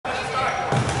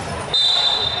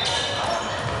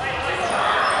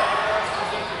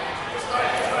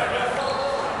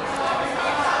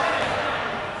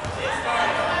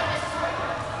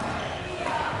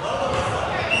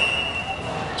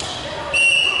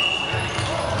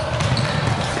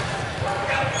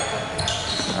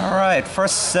right,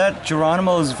 first set,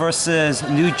 Geronimo's versus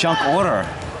New Junk Order.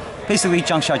 Basically,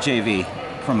 Junk Shot JV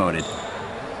promoted.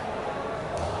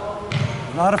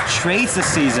 A lot of trades this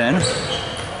season.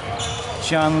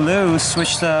 John Liu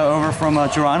switched over from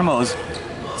Geronimo's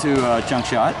to Junk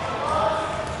Shot.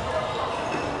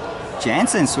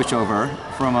 Jansen switched over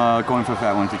from going for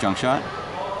Fat One to Junk Shot.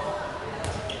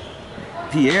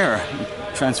 Pierre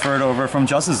transferred over from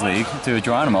Justice League to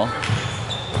Geronimo.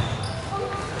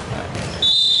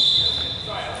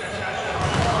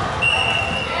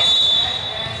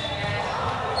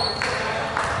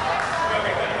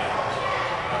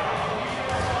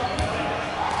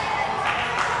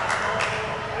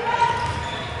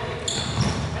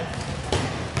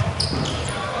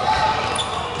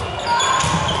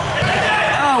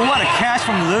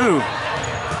 From Lou.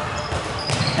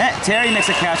 Terry makes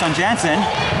a catch on Jansen.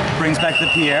 Brings back the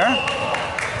Pierre.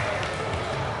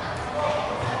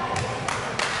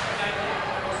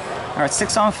 All right,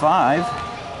 6 on 5.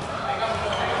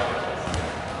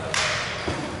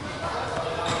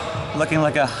 Looking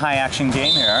like a high action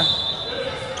game here.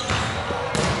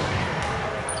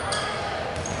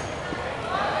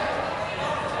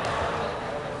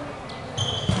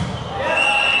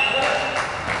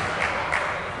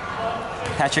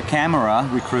 Patrick Camera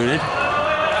recruited.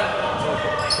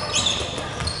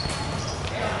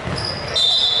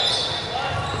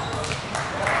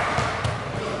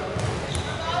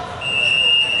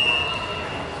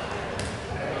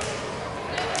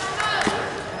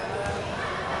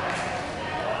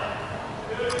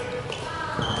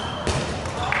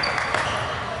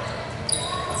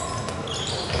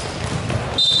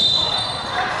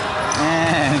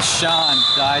 And Sean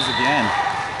dies again.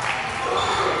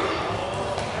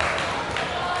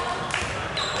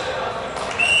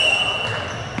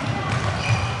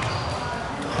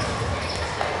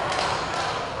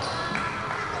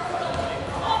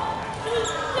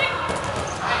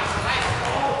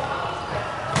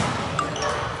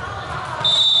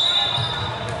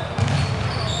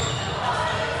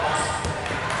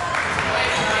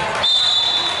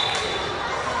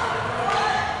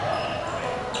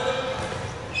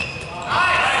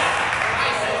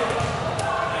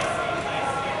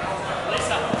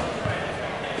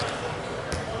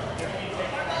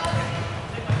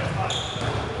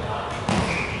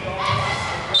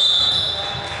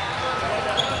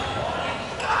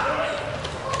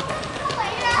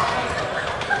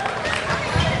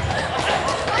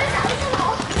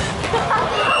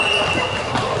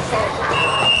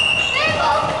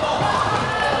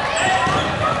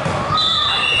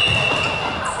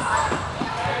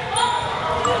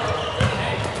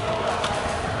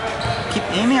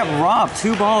 Aiming at Rob,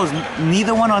 2 balls,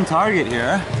 neither one on target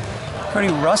here.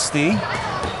 Pretty rusty.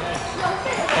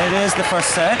 It is the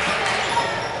first set.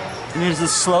 And here's the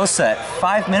slow set.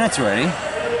 5 minutes already.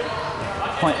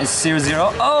 Point is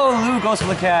 0-0. Oh, Lou goes for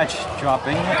the catch,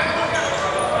 dropping it.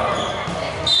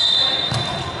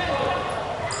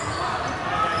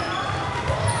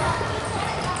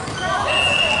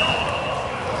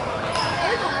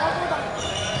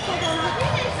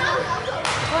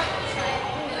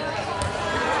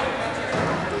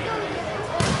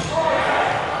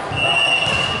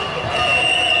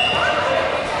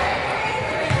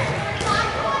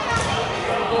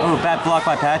 Oh, bad block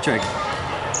by Patrick.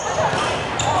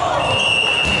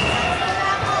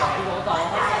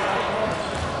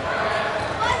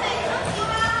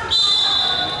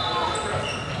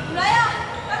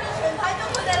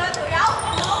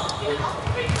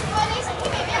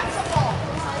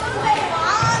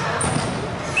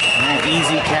 And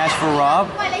easy catch for Rob.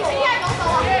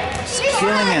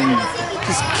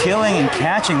 Just killing and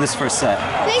catching this first set.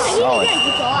 Solid.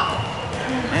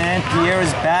 And Pierre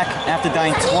is back after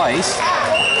dying twice.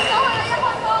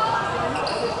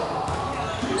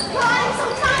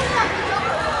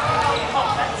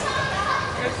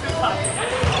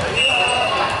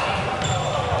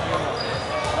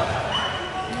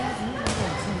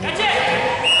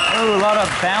 Oh, a lot of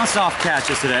bounce off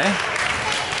catches today.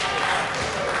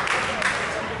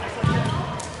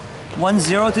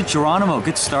 1-0 to Geronimo.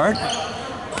 Good start.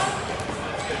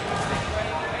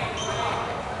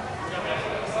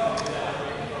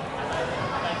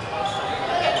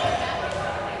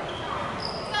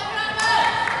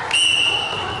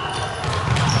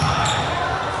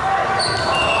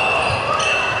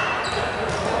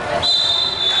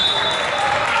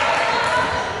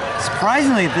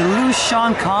 Surprisingly, the Lou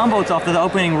Sean combo after the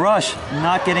opening rush,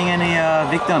 not getting any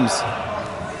victims.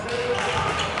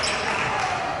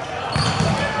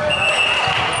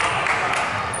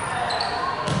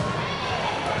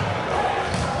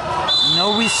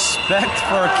 No respect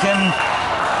for Kim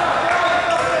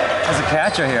as a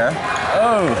catcher here.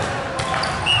 Oh!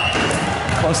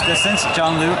 Close distance,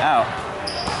 John Lu out.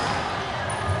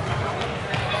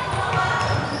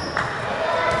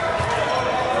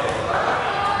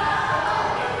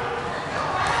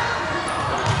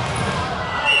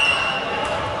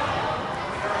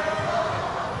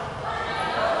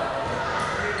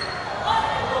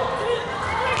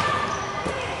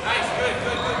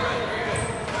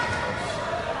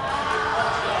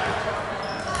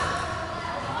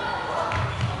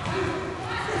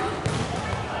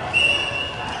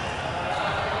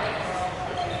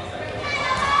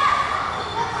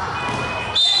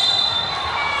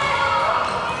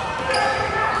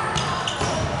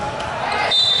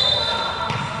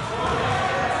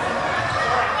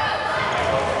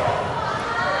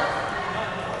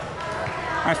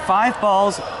 All right, 5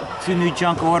 balls to New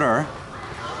Junk order.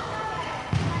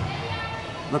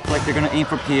 Look like they're gonna aim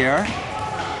for Pierre.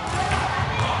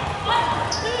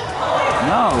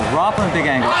 No, Rob on a big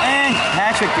angle. And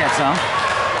Patrick gets him.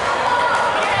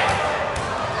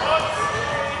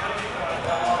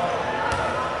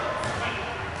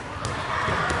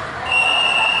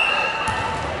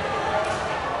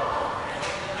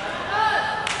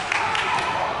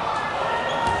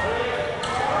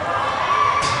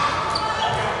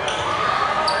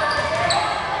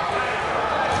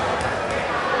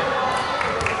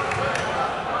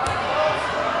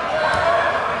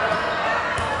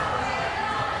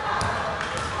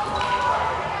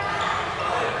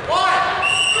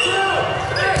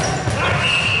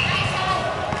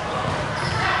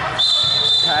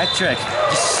 Patrick,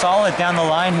 just solid down the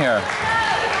line here.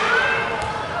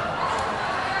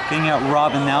 Getting out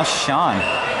Rob and now Sean.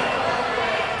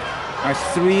 Our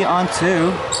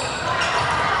 3-on-2.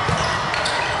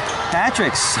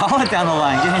 Patrick, solid down the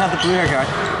line, getting out the blue hair card.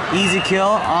 Easy kill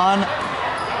on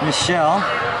Michelle.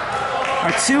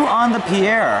 Our 2 on the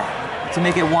Pierre to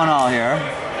make it 1-all here.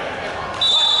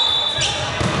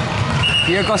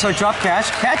 Pierre goes for a drop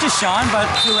catch. Catches Sean, but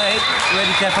too late.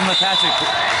 Ready to get from the Patrick.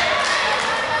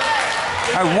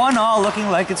 All right, 1-all, looking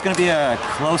like it's going to be a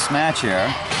close match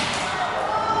here.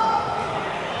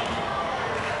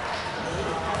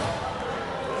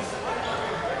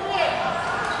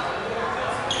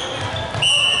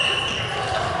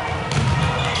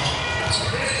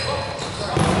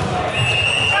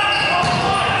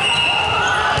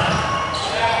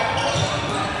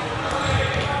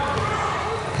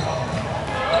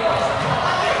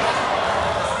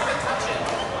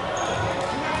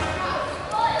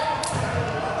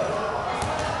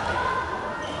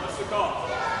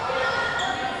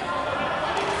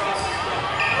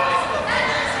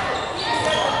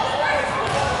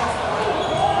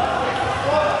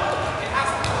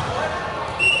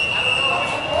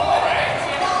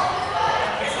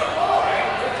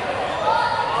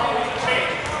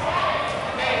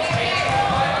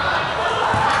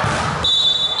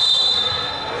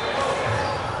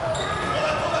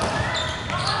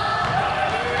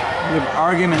 Good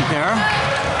argument there.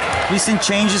 Recent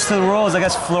changes to the rules. I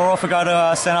guess Floral forgot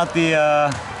to send out the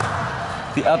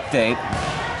update.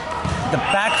 The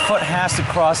back foot has to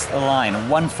cross the line,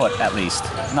 1 foot at least,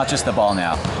 not just the ball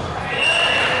now.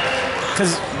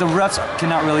 Because the refs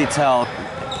cannot really tell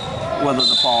whether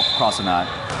the ball crossed or not.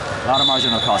 A lot of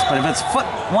marginal cost. But if it's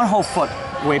 1 whole foot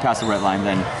way past the red line,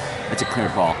 then it's a clear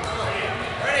ball.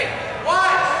 Ready? 1,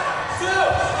 2,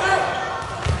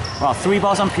 3. Well, 3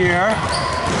 balls on Pierre.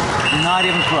 Not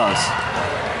even close.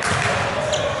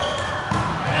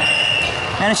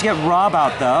 Managed to get Rob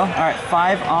out though. All right,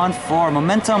 5-on-4.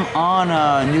 Momentum on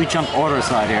New Jump order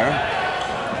side here.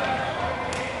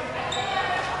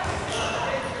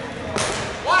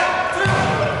 1,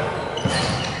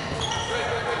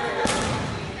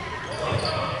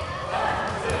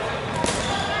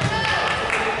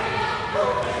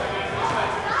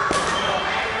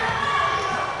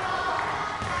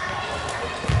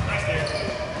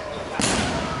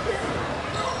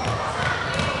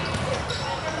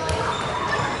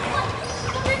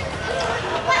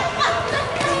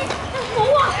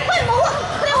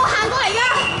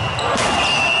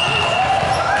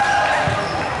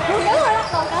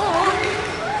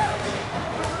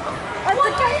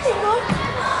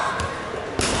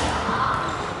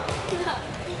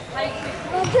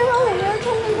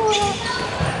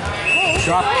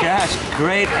 Drop catch.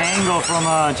 Great angle from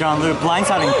John Lu,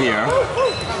 blindsiding Pierre.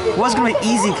 Was going to be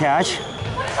easy catch.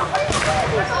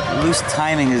 Loose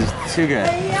timing is too good.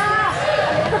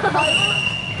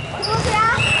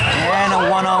 And a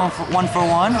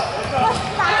 1-for-1.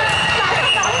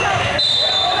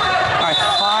 All right,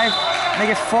 5. Make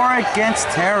it 4 against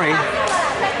Terry.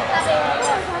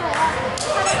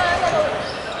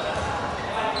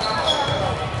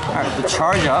 Alright, the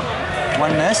charge up.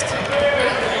 One missed.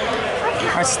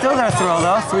 Alright, still their throw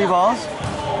though. 3 balls.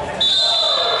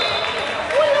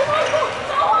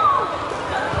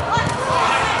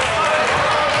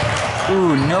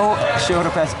 Ooh, no shoulder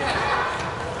pass.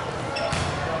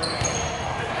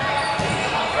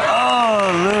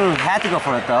 Oh, Lou had to go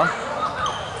for it though.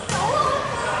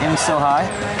 Aiming so high.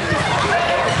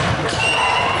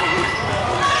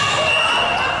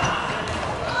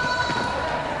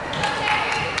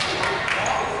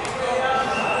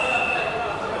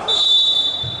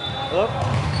 Hello?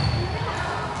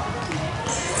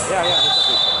 Yeah, what's up,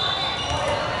 dude?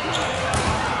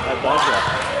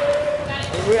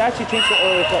 Dodgeball. We actually changed the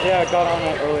earlier flight. Yeah, I got on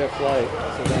an earlier flight.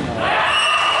 So then,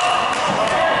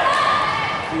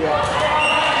 yeah.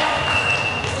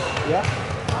 Yeah?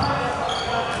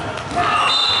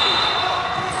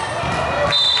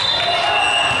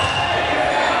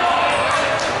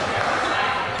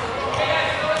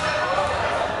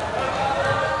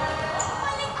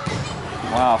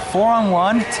 Wow,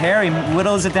 4-on-1. Terry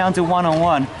whittles it down to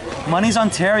 1-on-1. Money's on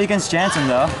Terry against Jansen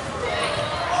though.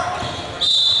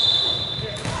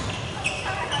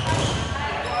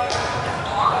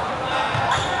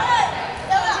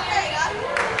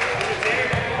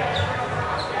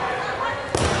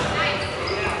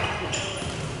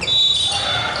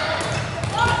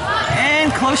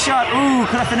 And close shot. Ooh,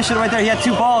 could have finished it right there. He had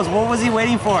 2 balls. What was he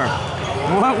waiting for?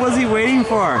 What was he waiting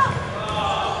for?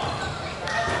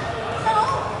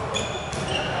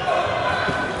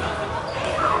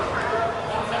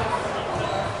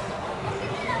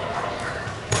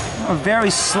 A very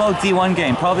slow D1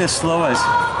 game, probably as slow as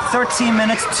 13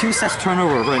 minutes, 2 sets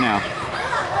turnover right now.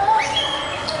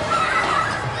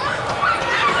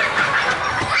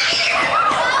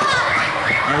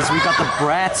 As we got the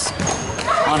brats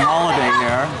on holiday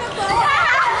here.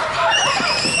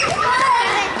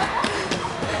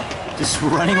 Just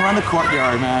running around the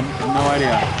courtyard, man. No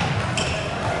idea.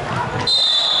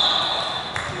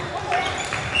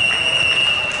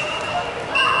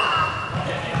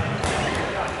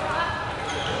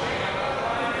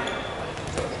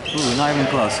 Ooh, not even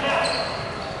close.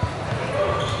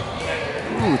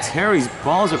 Ooh, Terry's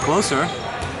balls are closer.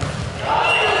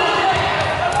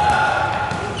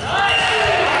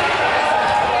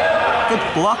 Good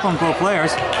block on both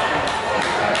players.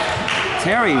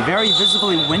 Terry, very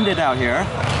visibly winded out here.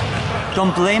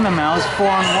 Don't blame him, Al. It's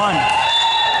 4-on-1.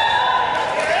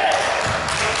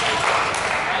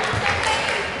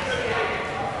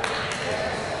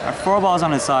 Got 4 balls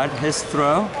on his side. His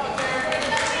throw.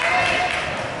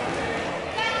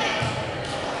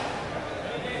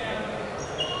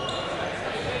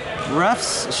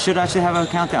 Refs should actually have a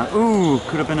countdown. Ooh,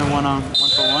 could have been a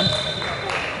 1-for-1.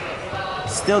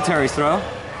 Still Terry's throw.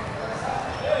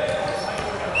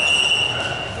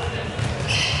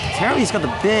 Terry's got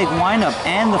the big windup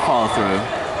and the follow through.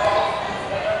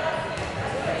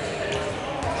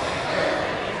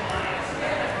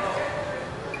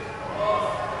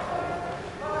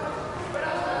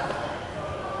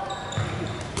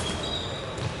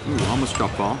 Ooh, almost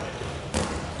dropped ball.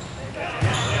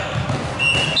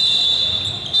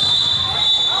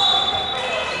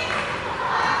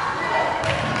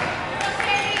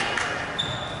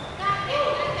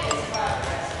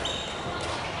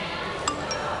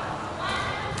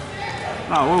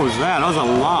 Oh, what was that? That was a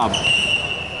lob.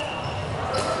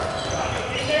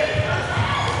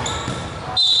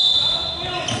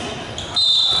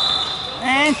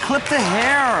 And clip the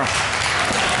hair.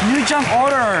 New jump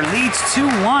order leads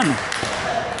 2-1.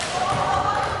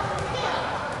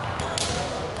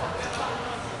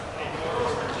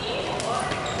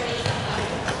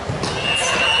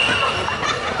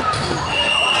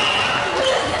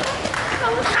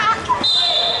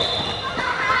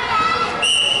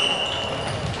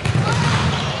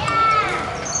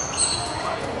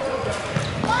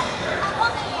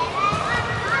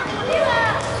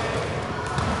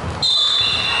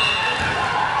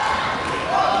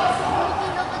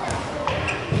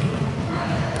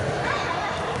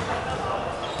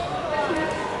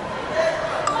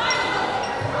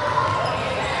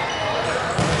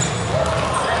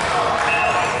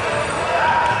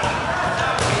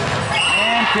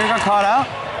 Pierre got caught out,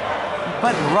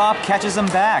 but Rob catches him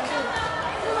back.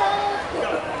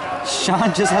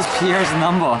 Sean just has Pierre's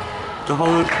number the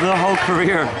whole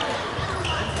career.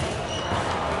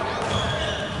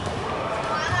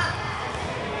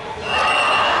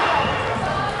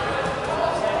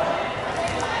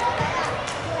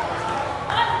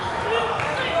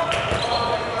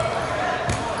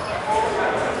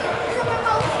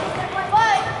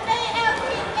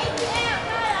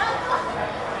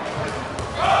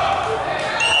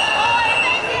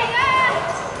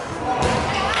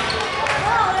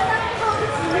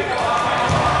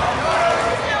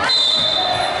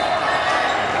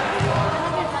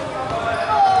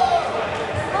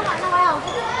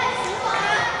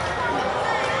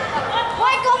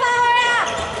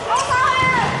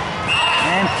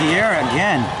 gear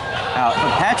again out.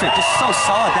 But Patrick just so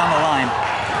solid down the line.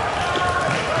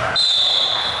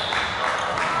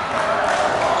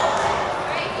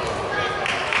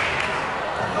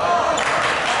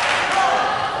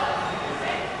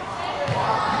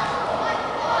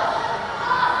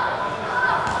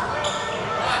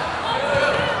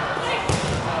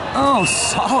 Oh,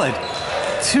 solid.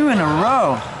 2 in a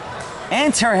row.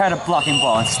 And Terry had a blocking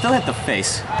ball and still hit the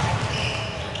face.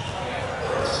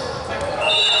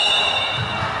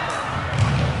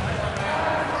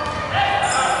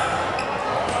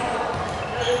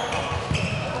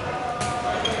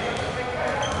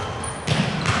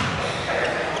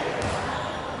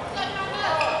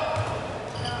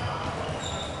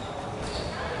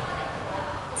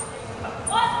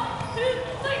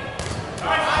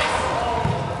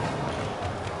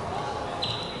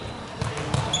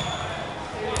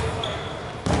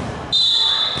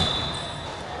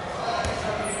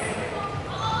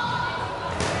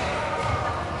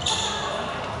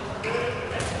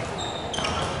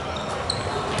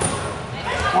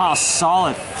 Wow,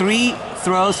 solid. 3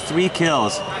 throws, 3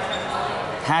 kills.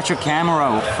 Patrick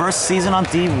Camero, first season on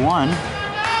D1.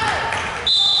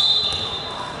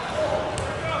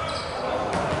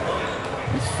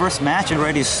 His first match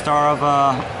already, star of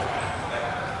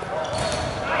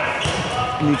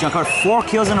new junk card. 4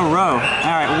 kills in a row. All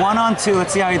right, 1 on 2.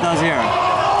 Let's see how he does here.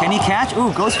 Can he catch?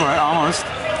 Ooh, goes for it, almost.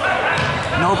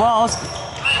 No balls.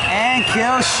 And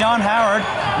kills Sean Howard.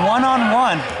 1 on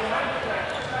 1.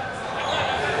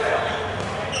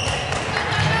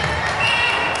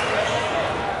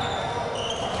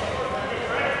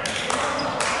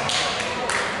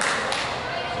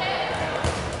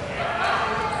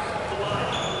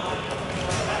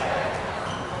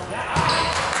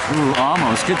 Ooh,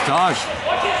 almost. Good dodge.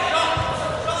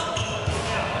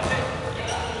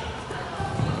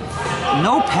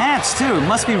 No pants, too.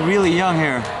 Must be really young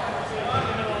here.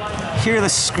 Hear the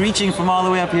screeching from all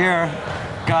the way up here.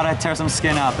 Gotta tear some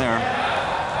skin out there.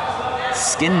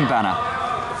 Skin banner.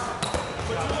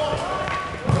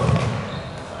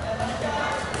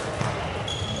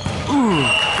 Ooh,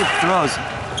 good throws.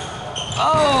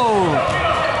 Oh!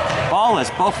 Ballless,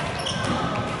 both.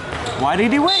 Why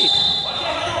did he wait?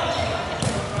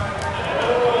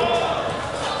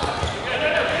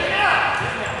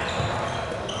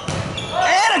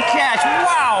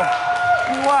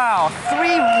 Wow,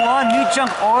 3-1, new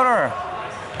junk order.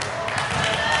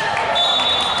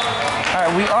 All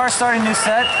right, we are starting a new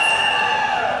set.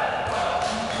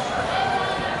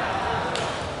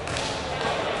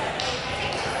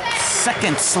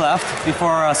 Seconds left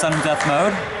before sudden death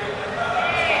mode.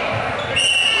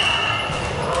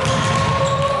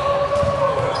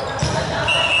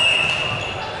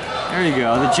 There you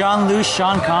go, the John Lou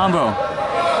Sean combo.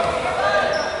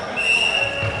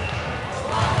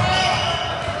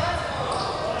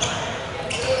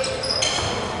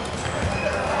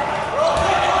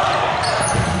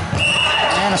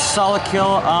 A solid kill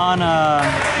on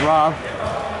Rob.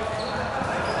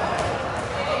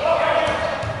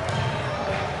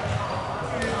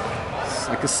 It's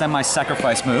like a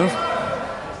semi-sacrifice move.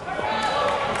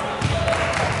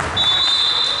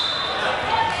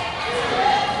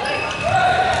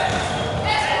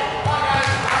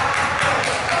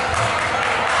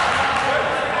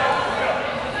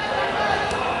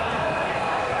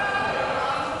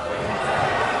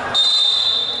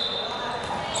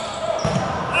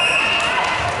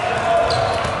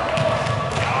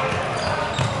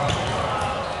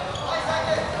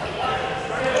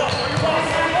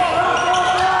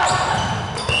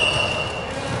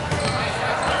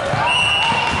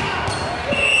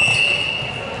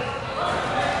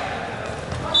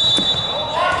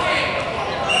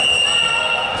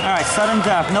 Sudden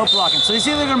death, no blocking. So it's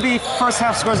either going to be, first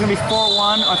half score is going to be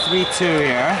 4-1 or 3-2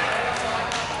 here.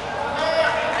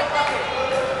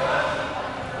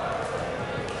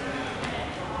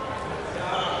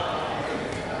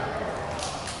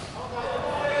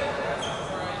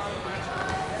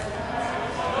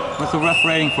 What's the ref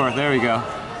rating for it? There we go.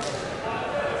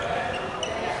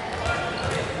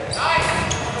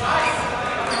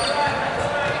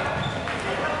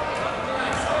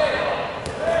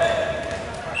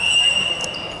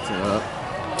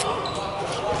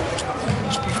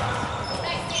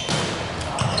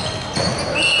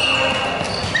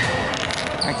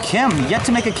 Kim, yet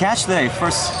to make a catch today,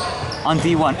 first on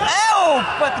D1.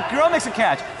 Ow! But the girl makes a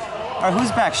catch. All right,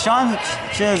 who's back? Sean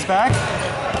is back.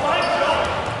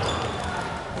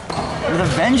 With a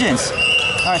vengeance.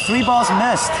 All right, 3 balls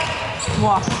missed.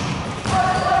 Walk.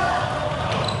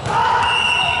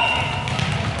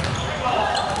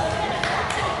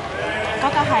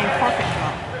 Got the high perfect.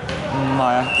 唔係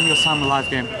啊，呢個3個 live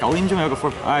game，9點鐘有個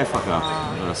 4，唉 fuck up，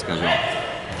個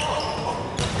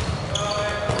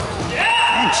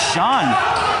schedule。And Sean,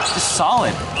 just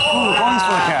solid. Ooh, going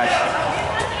for the catch.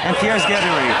 And Pierre's getting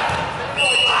ready.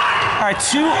 All right,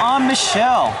 2 on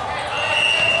Michelle.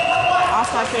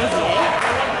 All-star KDA.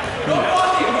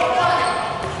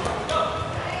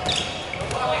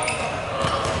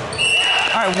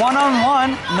 All right,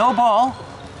 1-on-1, no ball.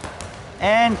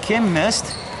 And Kim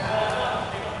missed.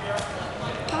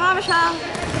 Come on, Michelle.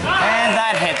 And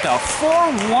that hit though,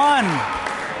 4-1.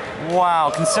 Wow,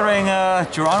 considering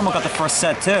Geronimo got the first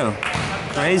set too.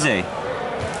 Crazy.